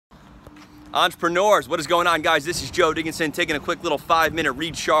Entrepreneurs, what is going on, guys? This is Joe Dickinson taking a quick little 5-minute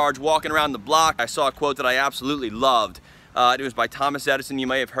recharge, walking around the block. I saw a quote that I absolutely loved. It was by Thomas Edison. You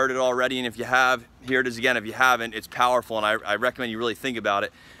may have heard it already, and if you have, here it is again. If you haven't, it's powerful, and I recommend you really think about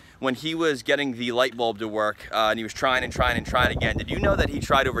it. When he was getting the light bulb to work, and he was trying again, did you know that he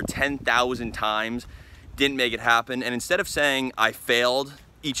tried over 10,000 times, didn't make it happen? And instead of saying, I failed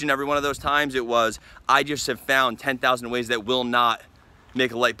each and every one of those times, it was, I just have found 10,000 ways that will not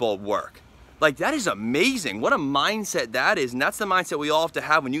make a light bulb work. Like, that is amazing. What a mindset that is. And that's the mindset we all have to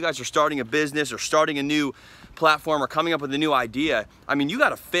have when you guys are starting a business or starting a new platform or coming up with a new idea. I mean, you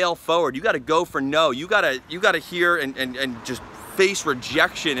gotta fail forward. You gotta go for no. You gotta hear and just face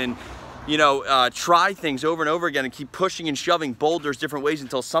rejection and, you know, try things over and over again and keep pushing and shoving boulders different ways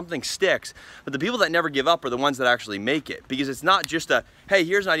until something sticks. But the people that never give up are the ones that actually make it, because it's not just a, hey,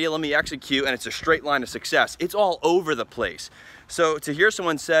 here's an idea, let me execute, and it's a straight line of success. It's all over the place. So to hear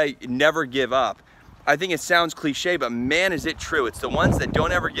someone say, never give up, I think it sounds cliche, but man, is it true. It's the ones that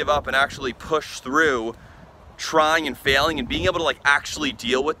don't ever give up and actually push through trying and failing and being able to like actually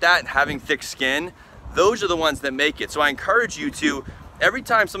deal with that and having thick skin. Those are the ones that make it. So I encourage you to, every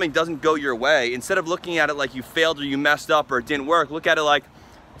time something doesn't go your way, instead of looking at it like you failed or you messed up or it didn't work, look at it like,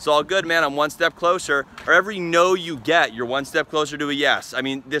 it's all good, man, I'm one step closer. Or every no you get, you're one step closer to a yes. I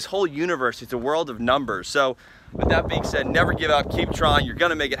mean, this whole universe, it's a world of numbers. So with that being said, never give up, keep trying, you're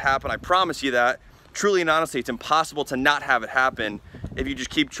gonna make it happen, I promise you that. Truly and honestly, it's impossible to not have it happen if you just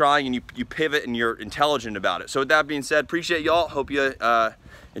keep trying and you pivot and you're intelligent about it. So with that being said, appreciate y'all, hope you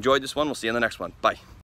enjoyed this one. We'll see you in the next one, bye.